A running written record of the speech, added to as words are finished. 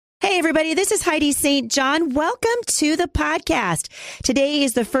everybody. This is Heidi St. John. Welcome to the podcast. Today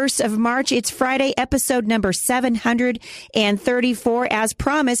is the 1st of March. It's Friday, episode number 734. As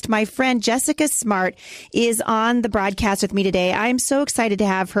promised, my friend Jessica Smart is on the broadcast with me today. I'm so excited to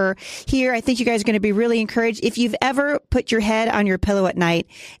have her here. I think you guys are going to be really encouraged. If you've ever put your head on your pillow at night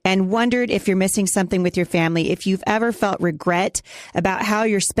and wondered if you're missing something with your family, if you've ever felt regret about how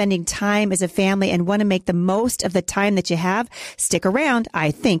you're spending time as a family and want to make the most of the time that you have, stick around. I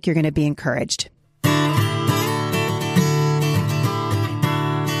think you're going to be encouraged.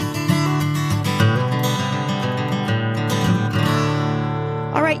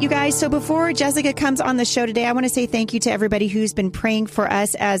 All right, you guys. So before Jessica comes on the show today, I want to say thank you to everybody who's been praying for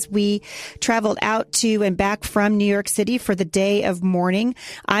us as we traveled out to and back from New York City for the day of mourning.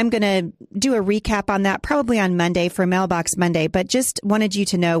 I'm going to do a recap on that probably on Monday for Mailbox Monday, but just wanted you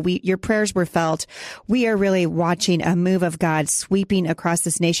to know your prayers were felt. We are really watching a move of God sweeping across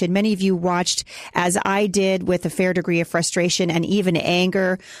this nation. Many of you watched, as I did, with a fair degree of frustration and even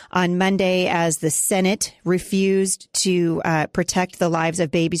anger on Monday as the Senate refused to protect the lives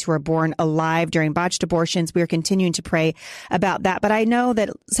of babies who are born alive during botched abortions. We are continuing to pray about that. But I know that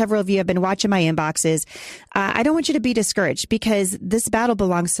several of you have been watching my inboxes. I don't want you to be discouraged because this battle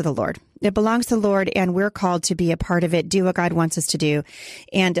belongs to the Lord. It belongs to the Lord, and we're called to be a part of it, do what God wants us to do,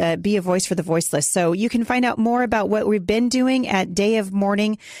 and be a voice for the voiceless. So you can find out more about what we've been doing at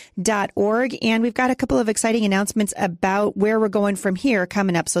dayofmourning.org, and we've got a couple of exciting announcements about where we're going from here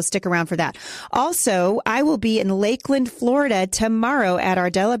coming up, so stick around for that. Also, I will be in Lakeland, Florida tomorrow at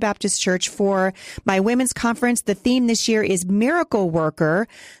Ardella Baptist Church for my women's conference. The theme this year is Miracle Worker,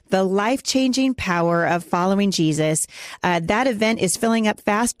 the life-changing power of following Jesus. That event is filling up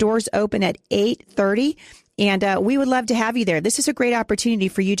fast. Doors open at 8:30. And we would love to have you there. This is a great opportunity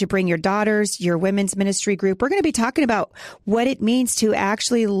for you to bring your daughters, your women's ministry group. We're going to be talking about what it means to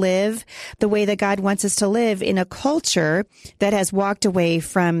actually live the way that God wants us to live in a culture that has walked away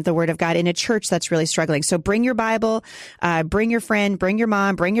from the Word of God, in a church that's really struggling. So bring your Bible, bring your friend, bring your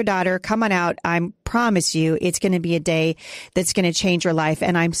mom, bring your daughter. Come on out. I promise you it's going to be a day that's going to change your life.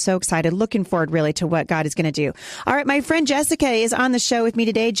 And I'm so excited, looking forward really to what God is going to do. All right, my friend Jessica is on the show with me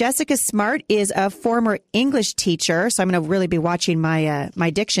today. Jessica Smart is a former English teacher, so I'm going to really be watching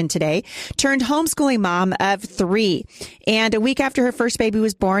my diction today. Turned homeschooling mom of 3. And a week after her first baby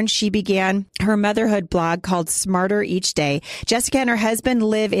was born, she began her motherhood blog called Smarter Each Day. Jessica and her husband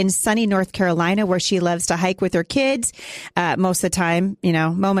live in sunny North Carolina, where she loves to hike with her kids most of the time,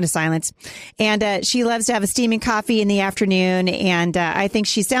 moment of silence. And she loves to have a steaming coffee in the afternoon. And I think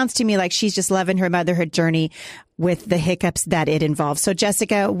she sounds to me like she's just loving her motherhood journey with the hiccups that it involves. So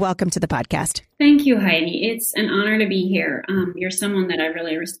Jessica, welcome to the podcast. Thank you, Heidi. It's an honor to be here. You're someone that I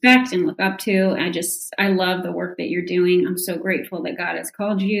really respect and look up to. I love the work that you're doing. I'm so grateful that God has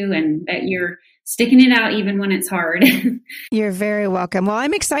called you and that you're sticking it out even when it's hard. You're very welcome. Well,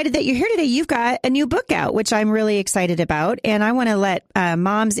 I'm excited that you're here today. You've got a new book out, which I'm really excited about. And I want to let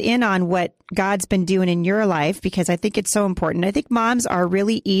moms in on what God's been doing in your life, because I think it's so important. I think moms are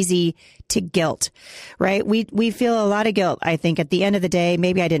really easy to guilt, right? We feel a lot of guilt, I think, at the end of the day.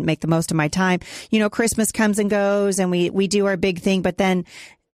 Maybe I didn't make the most of my time. Christmas comes and goes and we do our big thing, but then,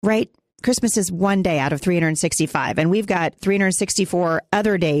 right? Christmas is one day out of 365, and we've got 364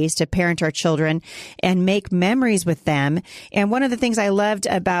 other days to parent our children and make memories with them. And one of the things I loved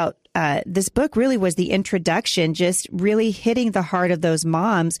about this book really was the introduction, just really hitting the heart of those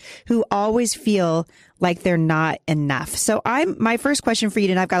moms who always feel like they're not enough. So my first question for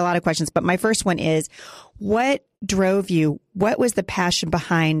you, and I've got a lot of questions, but my first one is, what drove you? What was the passion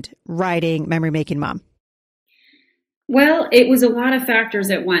behind writing Memory Making Mom? Well, it was a lot of factors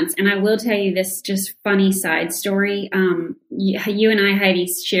at once. And I will tell you this just funny side story. You and I, Heidi,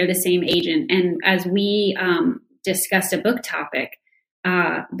 share the same agent. And as we discussed a book topic,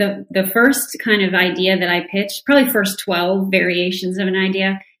 the first kind of idea that I pitched, probably first 12 variations of an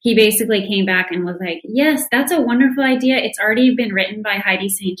idea, he basically came back and was like, yes, that's a wonderful idea. It's already been written by Heidi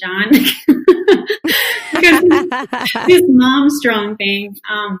St. John. Because this mom strong thing,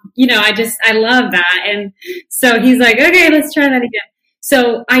 I love that. And so he's like, okay, let's try that again.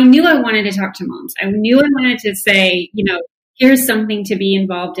 So I knew I wanted to talk to moms. I knew I wanted to say, here's something to be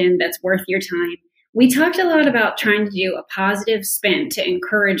involved in that's worth your time. We talked a lot about trying to do a positive spin to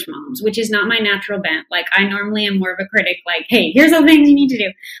encourage moms, which is not my natural bent. Like, I normally am more of a critic, like, hey, here's all the things you need to do.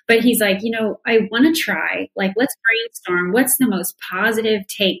 But he's like, I want to try, like, let's brainstorm. What's the most positive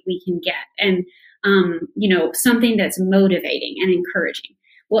take we can get? And, something that's motivating and encouraging.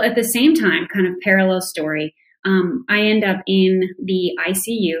 Well, at the same time, kind of parallel story, I end up in the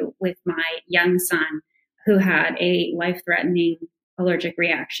ICU with my young son who had a life-threatening allergic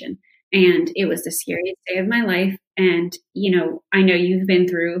reaction. And it was the scariest day of my life. And, I know you've been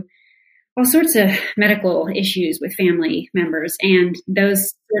through all sorts of medical issues with family members, and those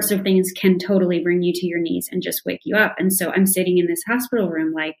sorts of things can totally bring you to your knees and just wake you up. And so I'm sitting in this hospital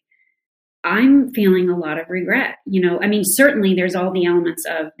room, like, I'm feeling a lot of regret. Certainly there's all the elements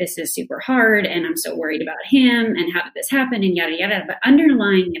of this is super hard and I'm so worried about him and how did this happen and yada, yada. But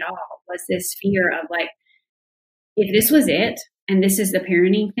underlying it all was this fear of like, if this was it and this is the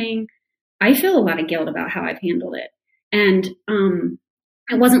parenting thing, I feel a lot of guilt about how I've handled it. And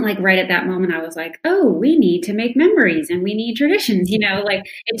it wasn't like right at that moment I was like, oh, we need to make memories and we need traditions, like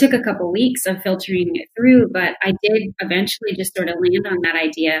it took a couple weeks of filtering it through, but I did eventually just sort of land on that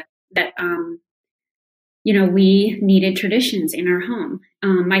idea that, we needed traditions in our home.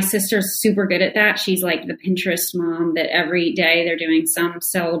 My sister's super good at that. She's like the Pinterest mom that every day they're doing some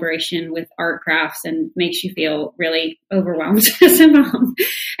celebration with art crafts and makes you feel really overwhelmed as a mom.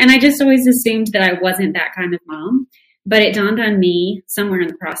 And I just always assumed that I wasn't that kind of mom. But it dawned on me somewhere in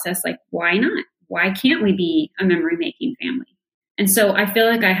the process, like, why not? Why can't we be a memory making family? And so I feel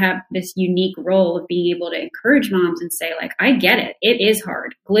like I have this unique role of being able to encourage moms and say, like, I get it. It is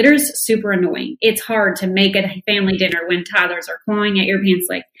hard. Glitter's super annoying. It's hard to make a family dinner when toddlers are clawing at your pants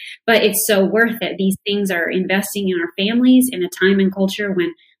leg, but it's so worth it. These things are investing in our families in a time and culture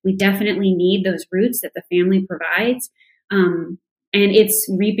when we definitely need those roots that the family provides. And it's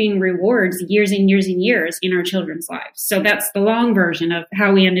reaping rewards years and years and years in our children's lives. So that's the long version of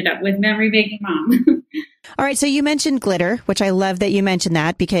how we ended up with Memory Making Mom. All right. So you mentioned glitter, which I love that you mentioned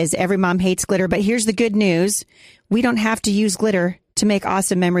that because every mom hates glitter. But here's the good news. We don't have to use glitter to make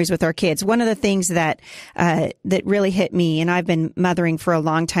awesome memories with our kids. One of the things that really hit me, and I've been mothering for a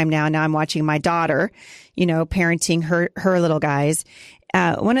long time now. Now I'm watching my daughter, parenting her little guys.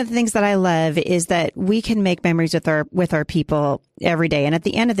 One of the things that I love is that we can make memories with our people every day. And at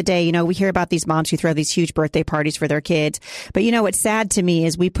the end of the day, we hear about these moms who throw these huge birthday parties for their kids. But what's sad to me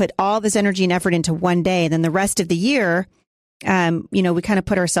is we put all this energy and effort into one day, and then the rest of the year, we kind of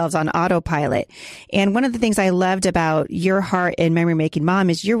put ourselves on autopilot. And one of the things I loved about your heart in Memory Making Mom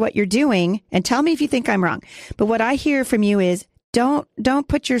is what you're doing. And tell me if you think I'm wrong. But what I hear from you is don't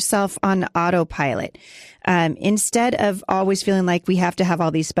put yourself on autopilot. Instead of always feeling like we have to have all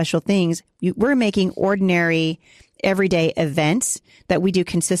these special things, we're making ordinary, everyday events that we do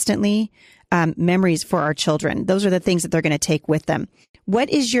consistently, memories for our children. Those are the things that they're going to take with them. What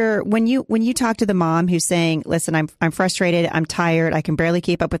is when you talk to the mom who's saying, listen, I'm frustrated, I'm tired, I can barely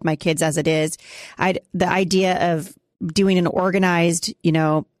keep up with my kids as it is. The idea of doing an organized,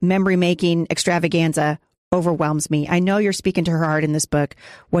 memory making extravaganza overwhelms me. I know you're speaking to her heart in this book.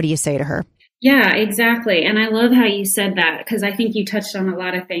 What do you say to her? Yeah, exactly. And I love how you said that because I think you touched on a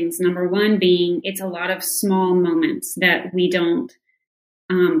lot of things. Number one being it's a lot of small moments that we don't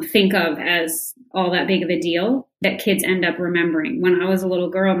think of as all that big of a deal that kids end up remembering. When I was a little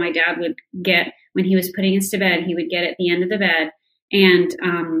girl, my dad would get, when he was putting us to bed, he would get at the end of the bed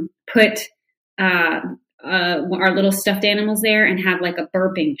and put our little stuffed animals there and have like a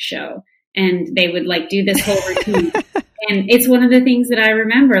burping show. And they would like do this whole routine. And it's one of the things that I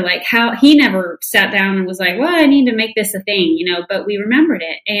remember, like how he never sat down and was like, well, I need to make this a thing, but we remembered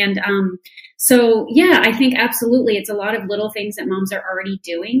it. And so, yeah, I think absolutely it's a lot of little things that moms are already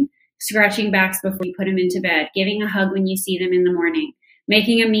doing, scratching backs before you put them into bed, giving a hug when you see them in the morning,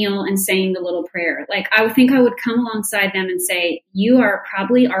 making a meal and saying the little prayer. Like I would think I would come alongside them and say, you are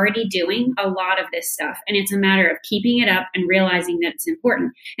probably already doing a lot of this stuff. And it's a matter of keeping it up and realizing that it's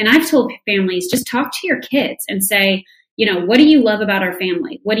important. And I've told families, just talk to your kids and say, what do you love about our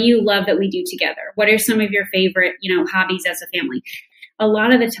family? What do you love that we do together? What are some of your favorite, hobbies as a family? A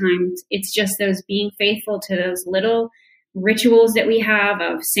lot of the times it's just those being faithful to those little rituals that we have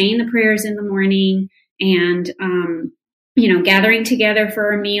of saying the prayers in the morning and, gathering together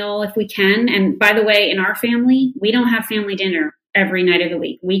for a meal if we can. And by the way, in our family, we don't have family dinner every night of the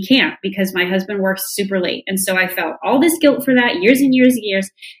week. We can't because my husband works super late. And so I felt all this guilt for that years and years and years.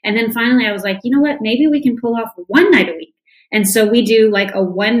 And then finally I was like, you know what, maybe we can pull off one night a week. And so we do like a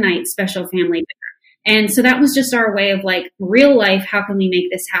one night special family dinner. And so that was just our way of like real life. How can we make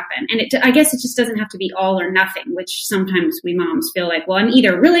this happen? And I guess it just doesn't have to be all or nothing, which sometimes we moms feel like, well, I'm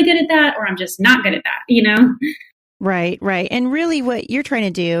either really good at that or I'm just not good at that, Right, right. And really what you're trying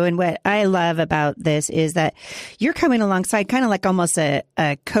to do and what I love about this is that you're coming alongside kind of like almost a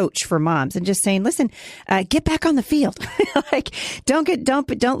coach for moms and just saying, listen, get back on the field. Like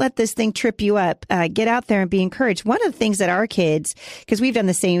don't let this thing trip you up. Get out there and be encouraged. One of the things that our kids, because we've done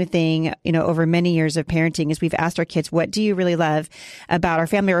the same thing, over many years of parenting is we've asked our kids, what do you really love about our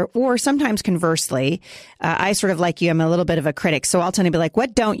family? Or sometimes conversely, I sort of like you, I'm a little bit of a critic. So I'll tend to be like,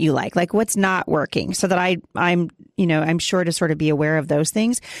 what don't you like? Like what's not working so that I'm sure to sort of be aware of those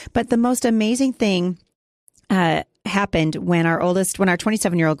things. But the most amazing thing happened when our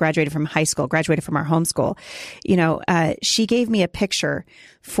 27-year-old graduated from high school, graduated from our homeschool. She gave me a picture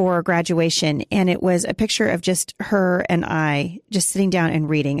for graduation, and it was a picture of just her and I just sitting down and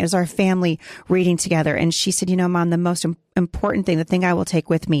reading. It was our family reading together. And she said, Mom, the most important thing, the thing I will take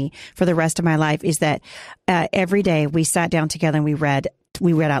with me for the rest of my life is that every day we sat down together and we read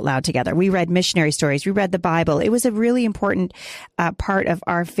out loud together. We read missionary stories. We read the Bible. It was a really important part of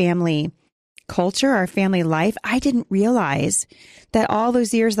our family culture, our family life. I didn't realize that all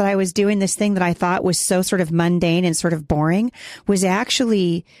those years that I was doing this thing that I thought was so sort of mundane and sort of boring was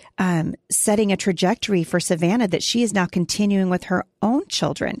actually setting a trajectory for Savannah that she is now continuing with her own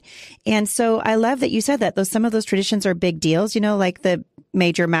children. And so I love that you said that some of those traditions are big deals, like the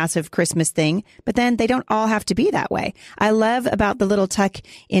major, massive Christmas thing, but then they don't all have to be that way. I love about the little tuck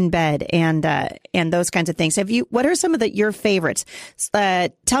in bed and those kinds of things. What are some of your favorites?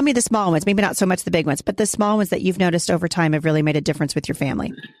 Tell me the small ones, maybe not so much the big ones, but the small ones that you've noticed over time have really made a difference with your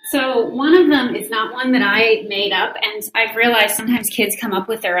family. So one of them is not one that I made up. And I've realized sometimes kids come up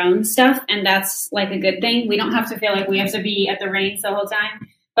with their own stuff, and that's like a good thing. We don't have to feel like we have to be at the reins the whole time.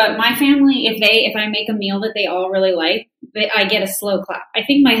 But my family, if I make a meal that they all really like, I get a slow clap. I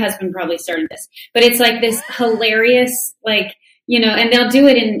think my husband probably started this, but it's like this hilarious, and they'll do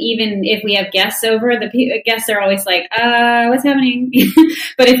it. And even if we have guests over, the guests are always like, what's happening?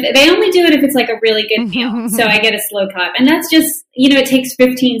 But if they only do it if it's like a really good meal. So I get a slow clap, and that's just, it takes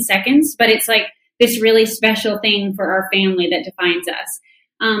 15 seconds, but it's like this really special thing for our family that defines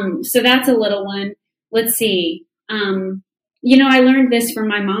us. So that's a little one. Let's see. I learned this from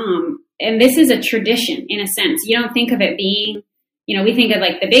my mom, and this is a tradition in a sense. You don't think of it being, we think of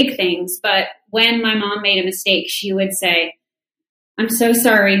like the big things, but when my mom made a mistake, she would say, I'm so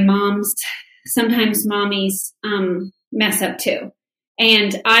sorry, sometimes mommies mess up too.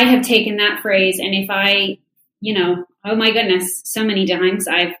 And I have taken that phrase, and if I, oh my goodness, so many times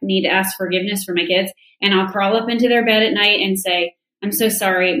I need to ask forgiveness for my kids, and I'll crawl up into their bed at night and say, I'm so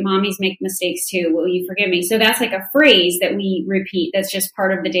sorry, mommies make mistakes too. Will you forgive me? So that's like a phrase that we repeat. That's just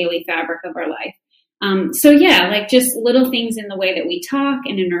part of the daily fabric of our life. Like just little things in the way that we talk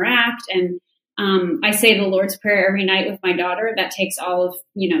and interact. And I say the Lord's Prayer every night with my daughter. That takes all of,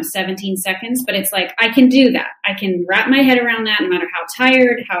 17 seconds. But it's like, I can do that. I can wrap my head around that no matter how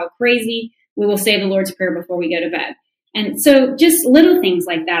tired, how crazy. We will say the Lord's Prayer before we go to bed. And so just little things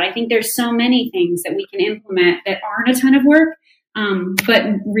like that. I think there's so many things that we can implement that aren't a ton of work, but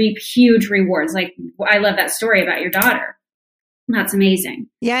reap huge rewards. Like, I love that story about your daughter. That's amazing.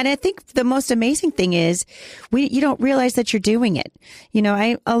 Yeah. And I think the most amazing thing is you don't realize that you're doing it.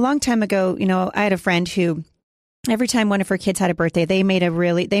 A long time ago, I had a friend who every time one of her kids had a birthday, they made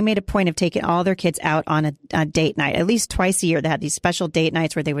a point of taking all their kids out on a date night. At least twice a year, they had these special date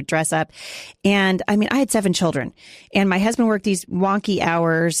nights where they would dress up. And I had 7 children, and my husband worked these wonky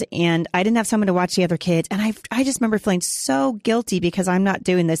hours, and I didn't have someone to watch the other kids. And I just remember feeling so guilty because I'm not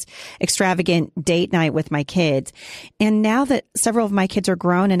doing this extravagant date night with my kids. And now that several of my kids are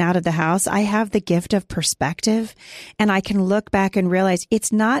grown and out of the house, I have the gift of perspective, and I can look back and realize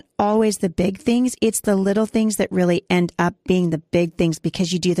it's not always the big things. It's the little things that really end up being the big things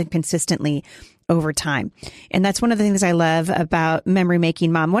because you do them consistently over time. And that's one of the things I love about Memory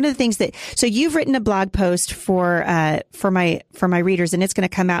Making Mom. One of the things so you've written a blog post for my readers, and it's going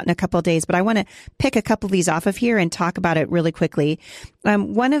to come out in a couple of days, but I want to pick a couple of these off of here and talk about it really quickly.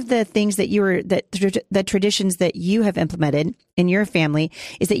 One of the things the traditions that you have implemented in your family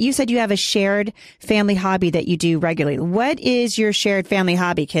is that you said you have a shared family hobby that you do regularly. What is your shared family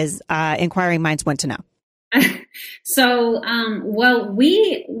hobby? Because inquiring minds want to know. So,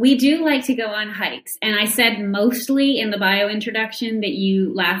 we do like to go on hikes, and I said mostly in the bio introduction that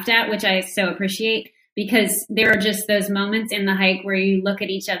you laughed at, which I so appreciate, because there are just those moments in the hike where you look at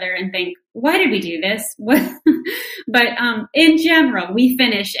each other and think, why did we do this? But in general, we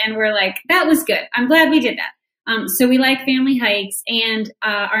finish and we're like, that was good. I'm glad we did that. So we like family hikes, and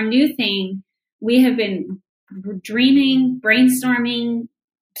our new thing, we have been dreaming, brainstorming,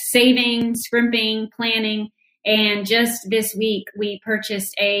 saving, scrimping, planning, and just this week we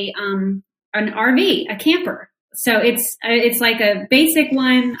purchased an RV, a camper, So it's like a basic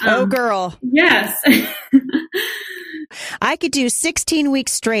one. Oh, girl. Yes. I could do 16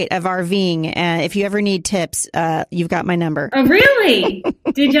 weeks straight of RVing. If you ever need tips, you've got my number. Oh, really?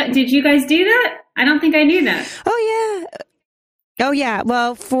 Did you guys do that? I don't think I knew that. Oh, yeah. Oh, yeah.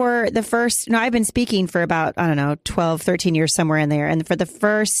 Well, for the first, no, I've been speaking for about, I don't know, 12, 13 years, somewhere in there. And for the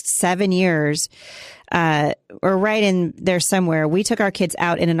first 7 years, or right in there somewhere, we took our kids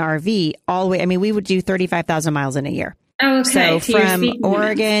out in an RV all the way. I mean, we would do 35,000 miles in a year. Oh, okay. So from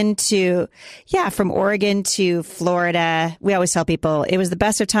Oregon to Florida, we always tell people it was the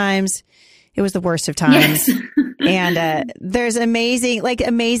best of times. It was the worst of times. Yes. And there's amazing.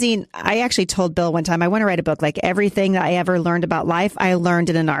 I actually told Bill one time, I want to write a book, like everything that I ever learned about life, I learned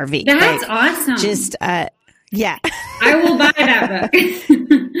in an RV. That's awesome. Just, yeah. I will buy that book.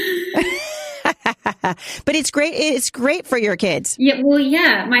 But it's great. It's great for your kids. Yeah. Well,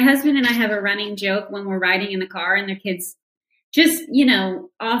 yeah. My husband and I have a running joke when we're riding in the car and their kids, just,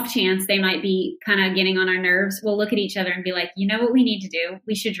 off chance they might be kind of getting on our nerves, we'll look at each other and be like, you know what we need to do?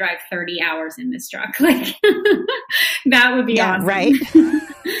 We should drive 30 hours in this truck. Like that would be awesome. Right.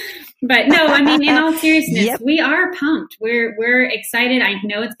 But no, I mean, in all seriousness, we are pumped. We're excited. I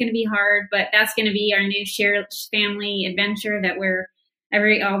know it's going to be hard, but that's going to be our new shared family adventure that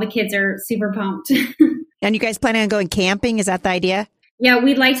all the kids are super pumped. And you guys planning on going camping? Is that the idea? Yeah,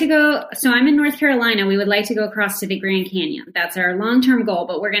 we'd like to go. So I'm in North Carolina. We would like to go across to the Grand Canyon. That's our long-term goal,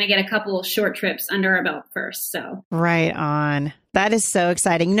 but we're going to get a couple of short trips under our belt first. So right on. That is so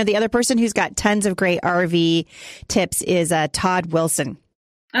exciting. The other person who's got tons of great RV tips is Todd Wilson.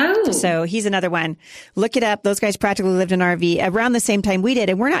 Oh. So he's another one. Look it up. Those guys practically lived in an RV around the same time we did.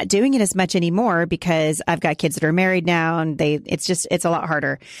 And we're not doing it as much anymore because I've got kids that are married now and it's a lot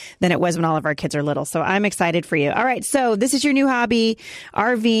harder than it was when all of our kids are little. So I'm excited for you. All right. So this is your new hobby,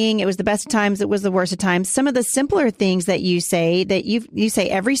 RVing. It was the best of times. It was the worst of times. Some of the simpler things that you say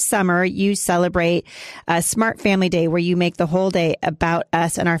every summer you celebrate a Smart Family Day where you make the whole day about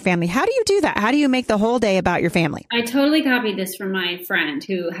us and our family. How do you do that? How do you make the whole day about your family? I totally copied this from my friend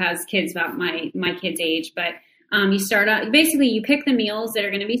who has kids about my kids' age, but you start out, basically you pick the meals that are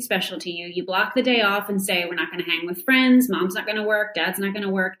going to be special to you. You block the day off and say, we're not going to hang with friends. Mom's not going to work. Dad's not going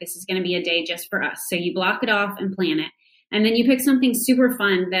to work. This is going to be a day just for us. So you block it off and plan it. And then you pick something super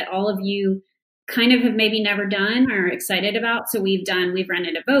fun that all of you kind of have maybe never done or are excited about. So we've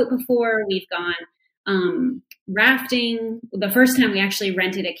rented a boat before. We've gone rafting. The first time we actually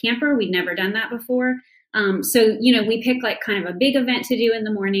rented a camper. We'd never done that before. So, we pick like kind of a big event to do in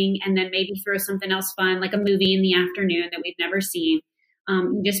the morning and then maybe throw something else fun, like a movie in the afternoon that we've never seen.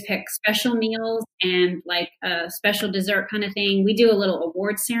 You just pick special meals and like a special dessert kind of thing. We do a little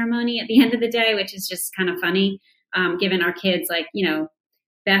award ceremony at the end of the day, which is just kind of funny, giving our kids like,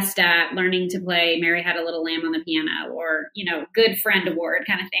 best at learning to play Mary Had a Little Lamb on the piano or, good friend award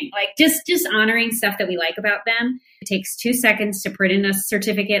kind of thing. Like just honoring stuff that we like about them. It takes 2 seconds to print in a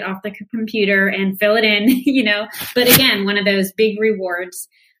certificate off the computer and fill it in, but again, one of those big rewards.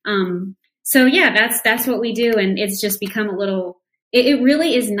 So yeah, that's what we do. And it's just become it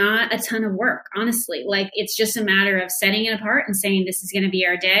really is not a ton of work, honestly. Like it's just a matter of setting it apart and saying, this is going to be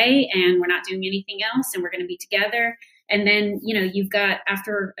our day and we're not doing anything else and we're going to be together. And then, you've got,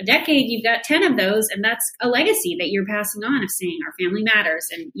 after a decade, you've got 10 of those, and that's a legacy that you're passing on of saying our family matters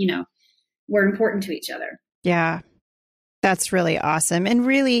and, we're important to each other. Yeah. That's really awesome. And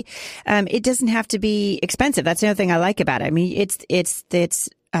really, it doesn't have to be expensive. That's another thing I like about it. I mean, it's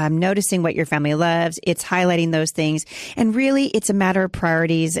noticing what your family loves. It's highlighting those things. And really, it's a matter of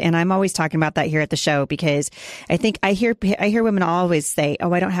priorities. And I'm always talking about that here at the show because I think I hear women always say,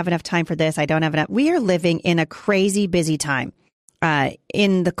 oh, I don't have enough time for this. I don't have enough. We are living in a crazy busy time.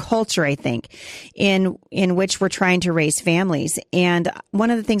 In the culture, I think, in which we're trying to raise families. And one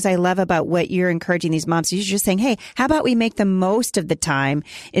of the things I love about what you're encouraging these moms is you're just saying, hey, how about we make the most of the time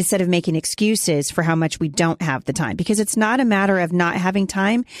instead of making excuses for how much we don't have the time? Because it's not a matter of not having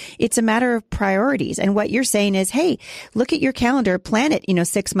time. It's a matter of priorities. And what you're saying is, hey, look at your calendar, plan it,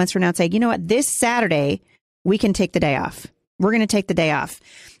 6 months from now and say, you know what, this Saturday, we can take the day off. We're going to take the day off.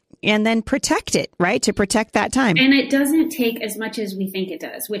 And then protect it, right? To protect that time. And it doesn't take as much as we think it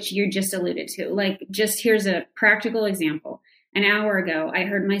does, which you just alluded to. Like, just here's a practical example. An hour ago, I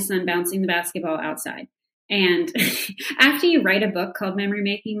heard my son bouncing the basketball outside. And after you write a book called Memory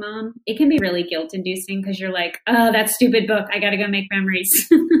Making Mom, it can be really guilt inducing because you're like, oh, that stupid book. I got to go make memories.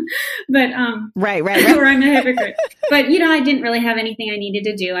 But, right. Or I'm a hypocrite. But, I didn't really have anything I needed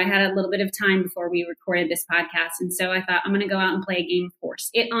to do. I had a little bit of time before we recorded this podcast. And so I thought, I'm going to go out and play a game of horse.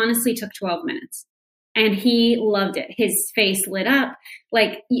 It honestly took 12 minutes. And he loved it. His face lit up.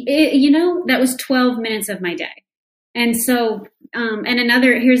 Like, that was 12 minutes of my day. And so,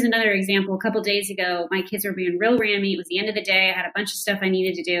 here's another example. A couple days ago, my kids were being real rammy. It was the end of the day. I had a bunch of stuff I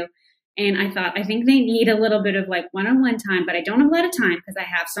needed to do. And I thought, I think they need a little bit of like one-on-one time, but I don't have a lot of time because I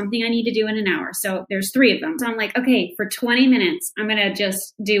have something I need to do in an hour. So there's 3 of them. So I'm like, okay, for 20 minutes, I'm going to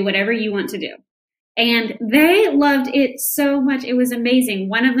just do whatever you want to do. And they loved it so much. It was amazing.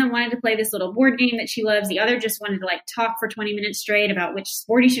 One of them wanted to play this little board game that she loves. The other just wanted to like talk for 20 minutes straight about which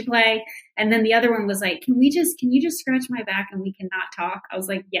sport he should play. And then the other one was like, can you just scratch my back and we cannot talk? I was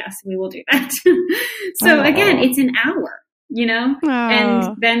like, yes, we will do that. So again, it's an hour,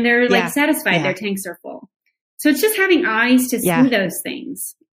 and then they're like satisfied. Yeah. Their tanks are full. So it's just having eyes to see those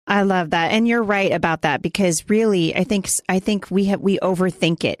things. I love that. And you're right about that, because really, I think we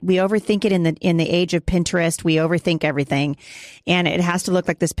overthink it. We overthink it in the age of Pinterest. We overthink everything, and it has to look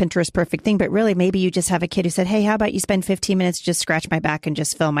like this Pinterest perfect thing. But really, maybe you just have a kid who said, "Hey, how about you spend 15 minutes, just scratch my back and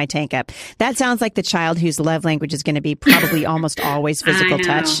just fill my tank up?" That sounds like the child whose love language is going to be probably almost always physical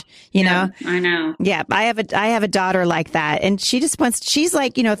touch. You know? I know. Yeah. I have a daughter like that, and she's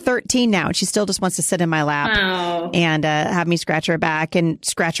like, 13 now, and she still just wants to sit in my lap and have me scratch her back and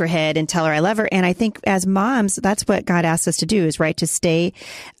scratch her head and tell her I love her. And I think as moms, that's what God asks us to do, is right, to stay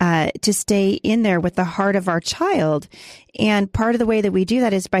in there with the heart of our child. And part of the way that we do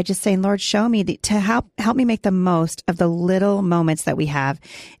that is by just saying, Lord, show me to help me make the most of the little moments that we have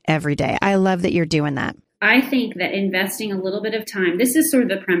every day. I love that you're doing that. I think that investing a little bit of time, this is sort of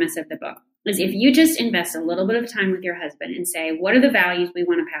the premise of the book, is if you just invest a little bit of time with your husband and say, what are the values we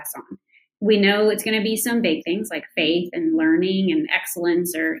want to pass on? We know it's going to be some big things like faith and learning and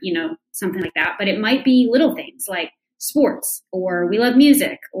excellence, or, something like that. But it might be little things like sports, or we love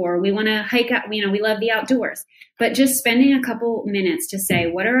music, or we want to hike out, we love the outdoors. But just spending a couple minutes to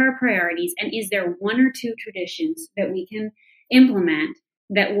say, what are our priorities? And is there 1 or 2 traditions that we can implement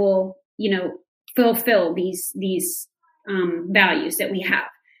that will, fulfill these values that we have?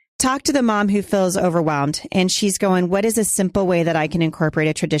 Talk to the mom who feels overwhelmed and she's going, what is a simple way that I can incorporate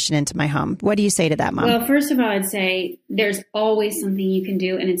a tradition into my home? What do you say to that mom? Well, first of all, I'd say there's always something you can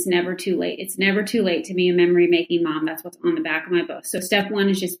do, and it's never too late. It's never too late to be a memory-making mom. That's what's on the back of my book. So step 1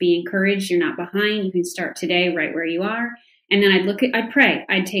 is just be encouraged. You're not behind. You can start today right where you are. And then I'd pray.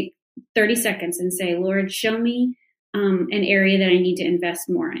 I'd take 30 seconds and say, Lord, show me an area that I need to invest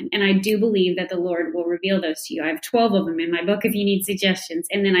more in. And I do believe that the Lord will reveal those to you. I have 12 of them in my book if you need suggestions.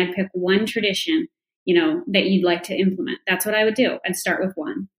 And then I pick one tradition, that you'd like to implement. That's what I would do. I'd start with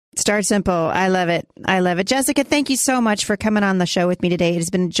 1. Start simple. I love it. I love it. Jessica, thank you so much for coming on the show with me today. It has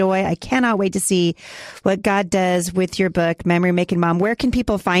been a joy. I cannot wait to see what God does with your book, Memory Making Mom. Where can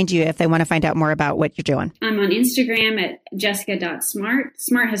people find you if they want to find out more about what you're doing? I'm on Instagram at jessica.smart.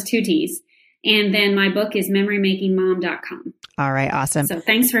 Smart has 2 T's. And then my book is memorymakingmom.com. All right. Awesome. So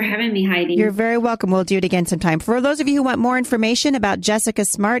thanks for having me, Heidi. You're very welcome. We'll do it again sometime. For those of you who want more information about Jessica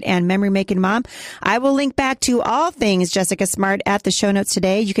Smart and Memory Making Mom, I will link back to all things Jessica Smart at the show notes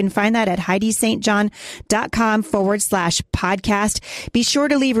today. You can find that at HeidiSt.com/podcast. Be sure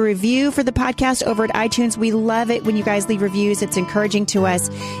to leave a review for the podcast over at iTunes. We love it when you guys leave reviews. It's encouraging to us.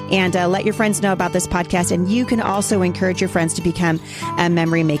 And let your friends know about this podcast. And you can also encourage your friends to become a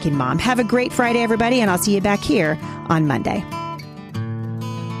Memory Making Mom. Have a great Friday, everybody, and I'll see you back here on Monday.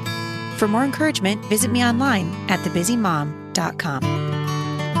 For more encouragement, visit me online at thebusymom.com.